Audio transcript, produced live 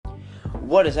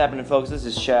What is happening, folks? This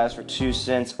is Chaz for 2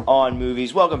 Cents on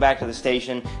Movies. Welcome back to the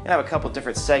station. I have a couple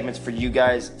different segments for you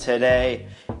guys today.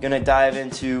 Gonna dive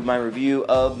into my review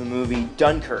of the movie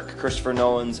Dunkirk, Christopher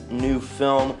Nolan's new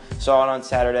film. Saw it on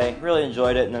Saturday. Really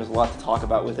enjoyed it, and there's a lot to talk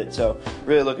about with it, so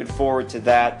really looking forward to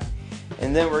that.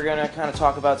 And then we're gonna kind of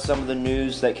talk about some of the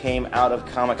news that came out of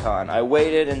Comic-Con. I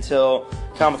waited until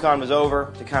Comic-Con was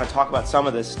over to kind of talk about some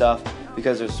of this stuff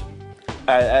because there's,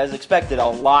 as expected, a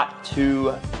lot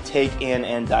to take in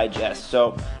and digest.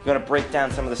 So I'm going to break down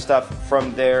some of the stuff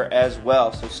from there as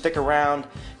well. So stick around.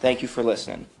 Thank you for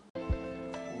listening.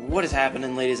 What is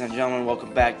happening, ladies and gentlemen?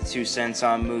 Welcome back to 2 Cents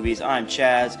on Movies. I'm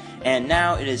Chaz, and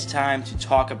now it is time to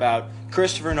talk about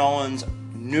Christopher Nolan's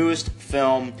newest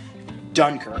film,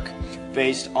 Dunkirk,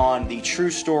 based on the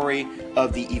true story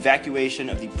of the evacuation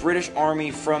of the British Army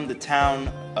from the town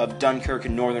of Dunkirk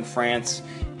in northern France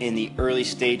in the early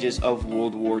stages of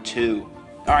World War II.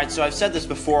 Alright, so I've said this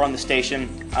before on the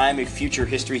station. I'm a future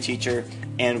history teacher,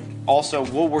 and also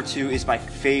World War II is my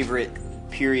favorite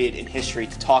period in history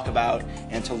to talk about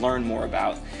and to learn more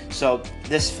about. So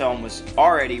this film was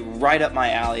already right up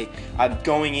my alley. I'm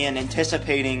going in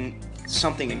anticipating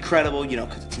something incredible,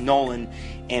 because it's Nolan,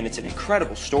 and it's an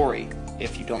incredible story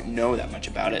if you don't know that much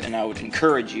about it, and I would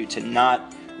encourage you to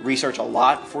not research a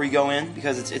lot before you go in,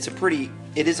 because it is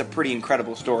a pretty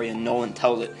incredible story, and Nolan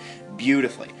tells it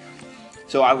beautifully.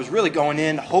 So I was really going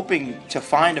in hoping to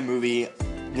find a movie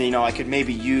that, I could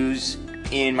maybe use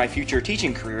in my future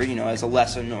teaching career, as a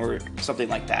lesson or something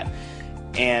like that.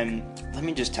 And let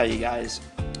me just tell you guys,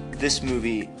 this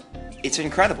movie, it's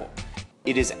incredible.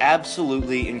 It is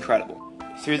absolutely incredible.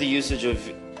 Through the usage of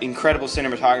incredible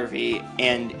cinematography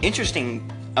and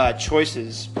interesting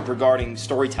choices regarding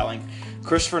storytelling,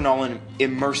 Christopher Nolan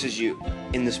immerses you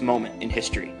in this moment in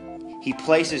history. He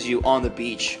places you on the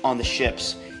beach, on the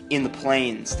ships, in the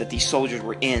planes that these soldiers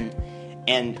were in,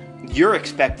 and you're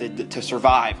expected to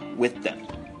survive with them.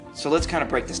 So let's kind of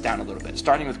break this down a little bit,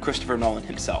 starting with Christopher Nolan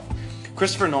himself.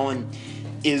 Christopher Nolan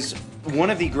is one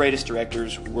of the greatest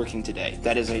directors working today.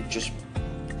 That is just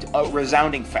a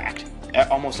resounding fact.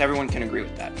 Almost everyone can agree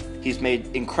with that. He's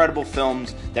made incredible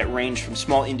films that range from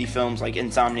small indie films like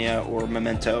Insomnia or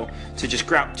Memento to just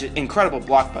incredible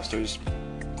blockbusters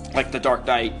like The Dark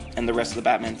Knight and the rest of the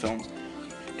Batman films.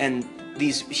 And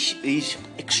these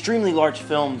extremely large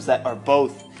films that are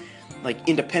both like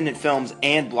independent films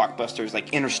and blockbusters,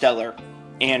 like Interstellar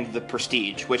and The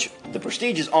Prestige, which The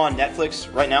Prestige is on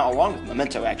Netflix right now, along with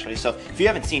Memento, actually. So if you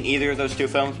haven't seen either of those two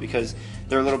films, because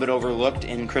they're a little bit overlooked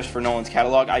in Christopher Nolan's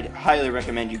catalog, I highly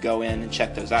recommend you go in and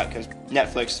check those out, because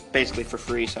Netflix, basically for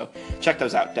free, so check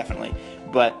those out, definitely.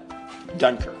 But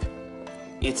Dunkirk,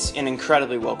 it's an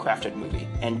incredibly well-crafted movie.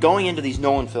 And going into these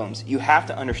Nolan films, you have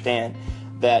to understand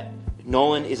that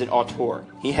Nolan is an auteur.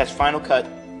 He has final cut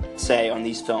say on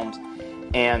these films,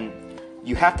 and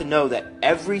you have to know that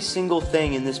every single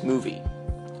thing in this movie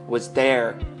was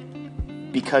there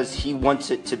because he wants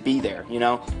it to be there,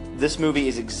 This movie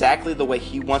is exactly the way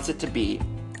he wants it to be,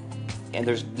 and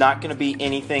there's not going to be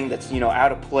anything that's,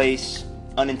 out of place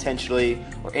unintentionally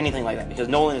or anything like that, because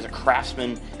Nolan is a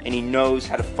craftsman and he knows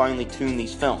how to finely tune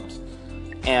these films.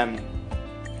 And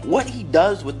what he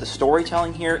does with the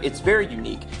storytelling here, it's very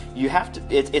unique. You have to,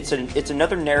 it's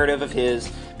another narrative of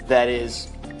his that is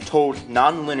told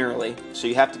non-linearly, so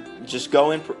you have to just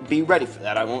go in, be ready for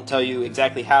that. I won't tell you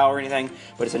exactly how or anything,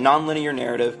 but it's a non-linear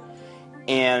narrative,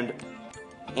 and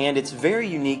it's very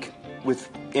unique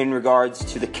in regards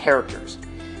to the characters.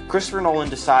 Christopher Nolan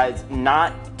decides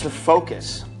not to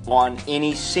focus on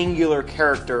any singular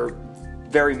character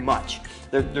very much.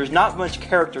 There's not much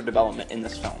character development in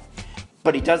this film,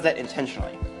 but he does that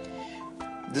intentionally.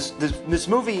 This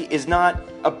movie is not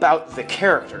about the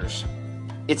characters.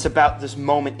 It's about this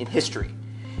moment in history.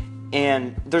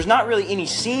 And there's not really any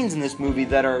scenes in this movie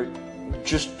that are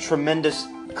just tremendous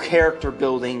character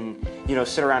building,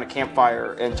 sit around a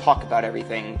campfire and talk about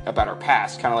everything about our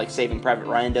past, kind of like Saving Private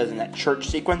Ryan does in that church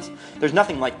sequence. There's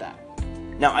nothing like that.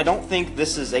 Now, I don't think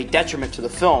this is a detriment to the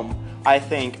film. I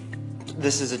think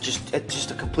this is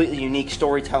just a completely unique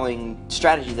storytelling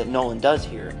strategy that Nolan does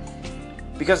here.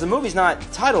 Because the movie's not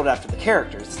titled after the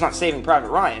characters. It's not Saving Private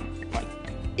Ryan.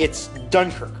 It's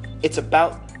Dunkirk. It's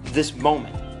about this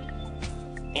moment.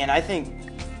 And I think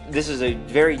this is a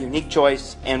very unique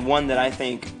choice, and one that I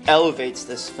think elevates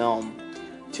this film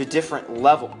to a different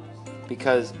level.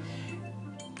 Because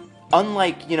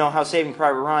unlike, how Saving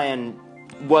Private Ryan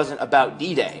wasn't about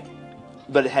D-Day,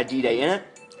 but it had D-Day in it,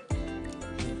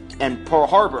 and Pearl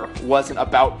Harbor wasn't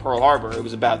about Pearl Harbor, it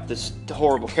was about this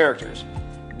horrible characters.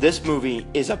 This movie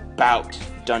is about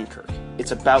Dunkirk.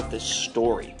 It's about this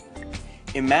story.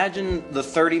 Imagine the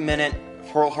 30-minute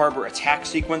Pearl Harbor attack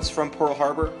sequence from Pearl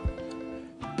Harbor,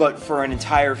 but for an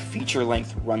entire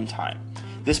feature-length runtime.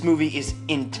 This movie is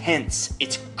intense.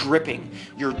 It's gripping.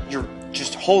 You're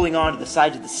just holding on to the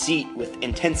sides of the seat with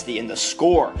intensity. And the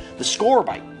score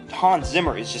by Hans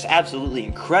Zimmer is just absolutely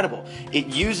incredible. It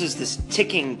uses this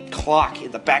ticking clock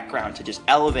in the background to just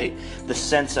elevate the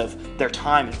sense of their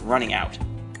time is running out.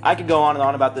 I could go on and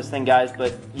on about this thing, guys,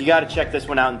 but you got to check this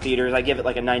one out in theaters. I give it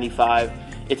like a 95.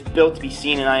 It's built to be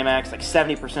seen in IMAX. Like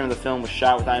 70% of the film was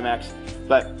shot with IMAX.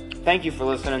 But thank you for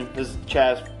listening. This is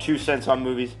Chaz, 2 cents on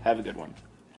movies. Have a good one.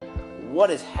 What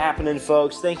is happening,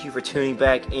 folks? Thank you for tuning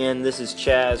back in. This is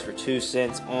Chaz for 2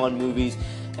 cents on movies.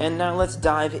 And now let's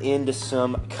dive into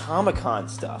some Comic-Con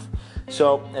stuff.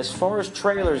 So, as far as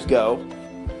trailers go,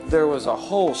 there was a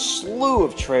whole slew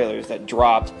of trailers that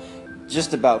dropped.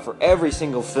 Just about for every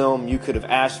single film you could have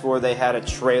asked for, they had a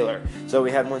trailer. So we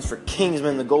had ones for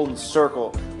Kingsman: The Golden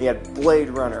Circle, we had Blade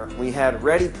Runner, we had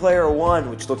Ready Player One,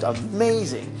 which looked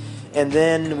amazing, and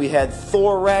then we had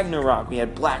Thor Ragnarok, we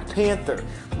had Black Panther,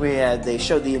 they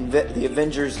showed the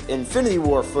Avengers Infinity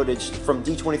War footage from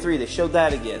D23, they showed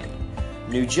that again.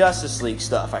 New Justice League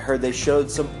stuff, I heard they showed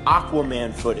some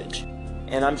Aquaman footage.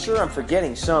 And I'm sure I'm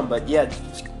forgetting some, but yeah,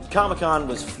 Comic-Con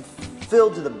was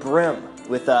filled to the brim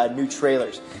with new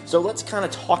trailers. So let's kind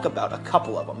of talk about a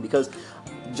couple of them, because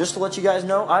just to let you guys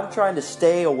know, I'm trying to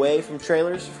stay away from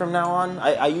trailers from now on.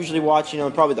 I usually watch,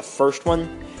 probably the first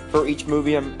one for each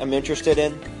movie I'm interested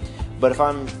in. But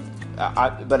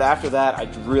but after that, I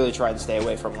really try to stay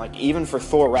away from. Like, even for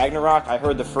Thor Ragnarok, I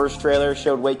heard the first trailer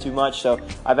showed way too much, so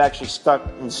I've actually stuck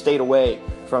and stayed away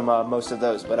from most of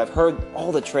those. But I've heard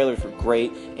all the trailers were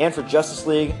great. And for Justice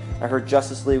League, I heard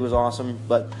Justice League was awesome.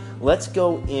 But let's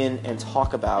go in and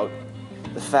talk about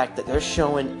the fact that they're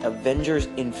showing Avengers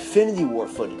Infinity War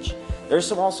footage.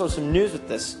 There's also some news with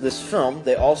this film.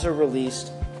 They also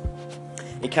released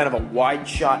a kind of a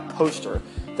wide-shot poster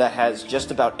that has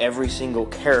just about every single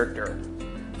character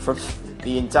from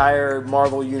the entire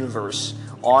Marvel Universe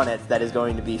on it that is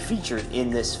going to be featured in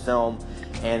this film.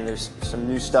 And there's some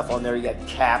new stuff on there. You got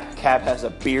Cap. Cap has a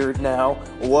beard now.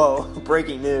 Whoa,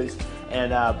 breaking news.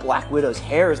 And Black Widow's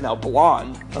hair is now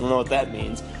blonde. I don't know what that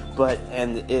means. But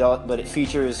it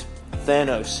features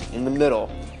Thanos in the middle.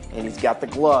 And he's got the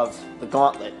glove, the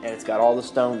gauntlet, and it's got all the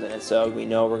stones in it. So we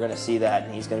know we're going to see that,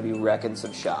 and he's going to be wrecking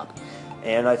some shop.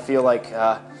 And I feel like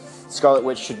Scarlet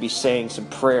Witch should be saying some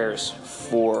prayers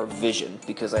for Vision,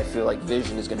 because I feel like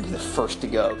Vision is going to be the first to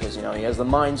go, because, he has the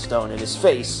Mind Stone in his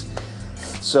face.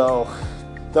 So,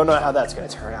 don't know how that's going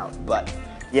to turn out, but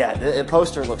yeah, the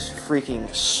poster looks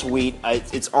freaking sweet.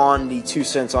 It's on the 2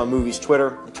 Cents on Movies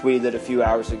Twitter. I tweeted it a few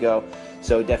hours ago,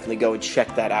 so definitely go and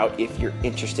check that out if you're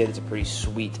interested. It's a pretty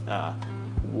sweet,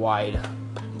 wide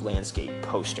landscape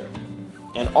poster.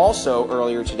 And also,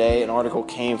 earlier today, an article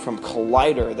came from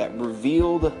Collider that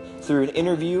revealed, through an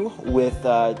interview with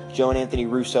Joe and Anthony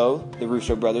Russo, the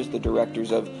Russo brothers, the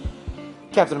directors of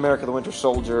Captain America: The Winter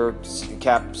Soldier,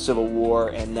 Cap: Civil War,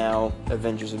 and now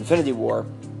Avengers: Infinity War,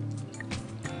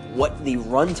 what the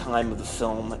runtime of the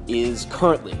film is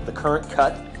currently. The current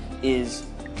cut is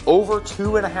over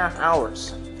 2.5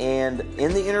 hours. And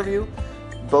in the interview,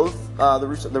 both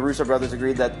the Russo brothers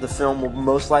agreed that the film will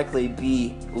most likely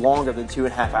be longer than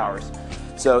 2.5 hours.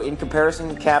 So in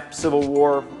comparison, Cap: Civil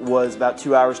War was about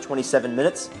 2 hours, 27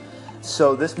 minutes.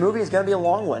 So this movie is going to be a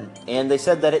long one. And they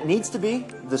said that it needs to be.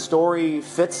 The story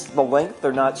fits the length.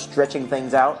 They're not stretching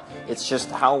things out. It's just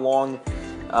how long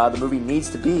the movie needs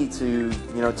to be to,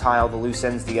 tie all the loose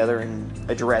ends together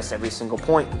and address every single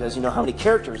point. Because you know how many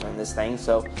characters are in this thing,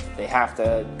 so they have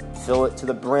to fill it to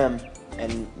the brim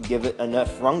and give it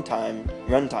enough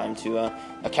runtime to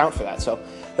account for that. So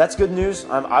that's good news.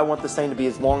 I want this thing to be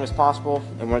as long as possible.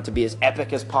 I want it to be as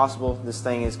epic as possible. This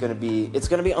thing is going to be, it's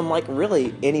going to be unlike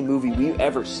really any movie we've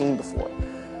ever seen before.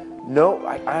 No,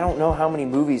 I don't know how many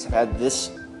movies have had this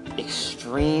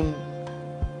extreme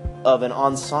of an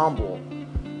ensemble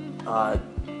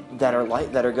that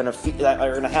are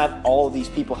gonna have all of these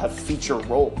people have feature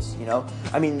roles.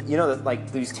 I mean,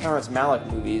 like these Terrence Malick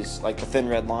movies, like The Thin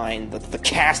Red Line. The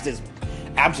cast is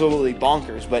absolutely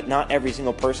bonkers, but not every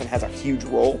single person has a huge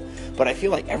role. But I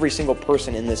feel like every single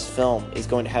person in this film is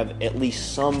going to have at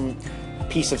least some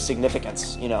piece of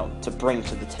significance, to bring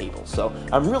to the table. So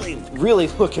I'm really, really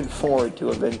looking forward to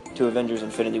Avengers: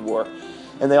 Infinity War.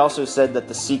 And they also said that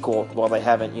the sequel, while they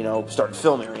haven't, started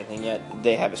filming or anything yet,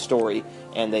 they have a story,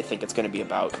 and they think it's going to be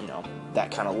about, that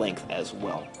kind of length as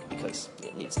well, because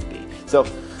it needs to be. So,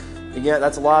 yeah,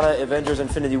 that's a lot of Avengers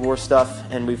Infinity War stuff,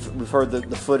 and we've heard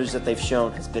the footage that they've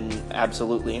shown has been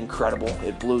absolutely incredible.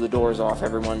 It blew the doors off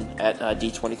everyone at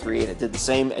D23, and it did the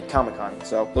same at Comic-Con,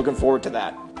 so looking forward to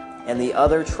that. And the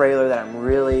other trailer that I'm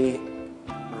really,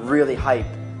 really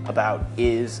hyped about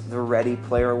is the Ready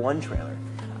Player One trailer.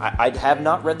 I have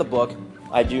not read the book.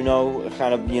 I do know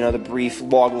kind of, the brief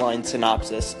logline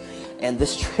synopsis, and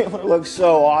this trailer looks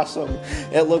so awesome.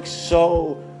 It looks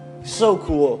so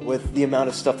cool with the amount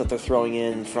of stuff that they're throwing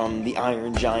in, from the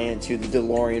Iron Giant to the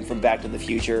DeLorean from Back to the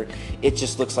Future. It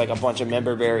just looks like a bunch of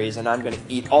member berries, and I'm going to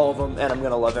eat all of them, and I'm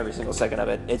going to love every single second of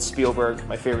it. It's Spielberg,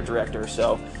 my favorite director,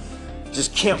 so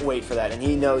just can't wait for that, and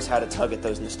he knows how to tug at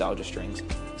those nostalgia strings.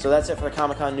 So that's it for the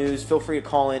Comic-Con news. Feel free to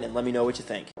call in and let me know what you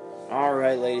think.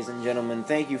 Alright, ladies and gentlemen,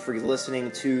 thank you for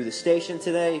listening to the station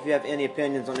today. If you have any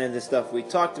opinions on any of the stuff we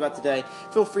talked about today,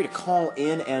 feel free to call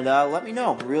in and let me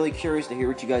know. I'm really curious to hear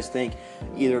what you guys think,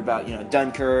 either about,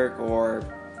 Dunkirk or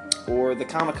the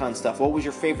Comic-Con stuff. What was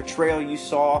your favorite trailer you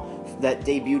saw that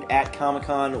debuted at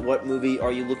Comic-Con? What movie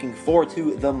are you looking forward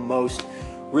to the most?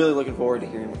 Really looking forward to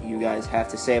hearing what you guys have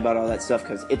to say about all that stuff,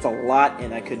 because it's a lot,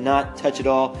 and I could not touch it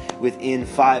all within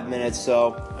 5 minutes,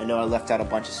 so I know I left out a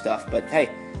bunch of stuff, but hey,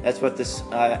 that's what this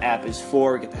app is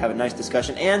for. We get to have a nice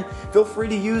discussion, and feel free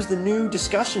to use the new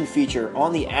discussion feature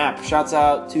on the app. Shouts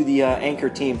out to the Anchor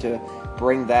team to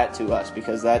bring that to us,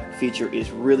 because that feature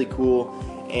is really cool,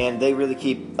 and they really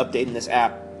keep updating this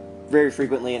app very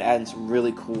frequently and adding some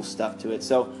really cool stuff to it.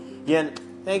 So, again,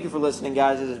 thank you for listening,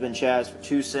 guys. This has been Chaz for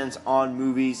 2 Cents on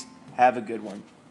Movies. Have a good one.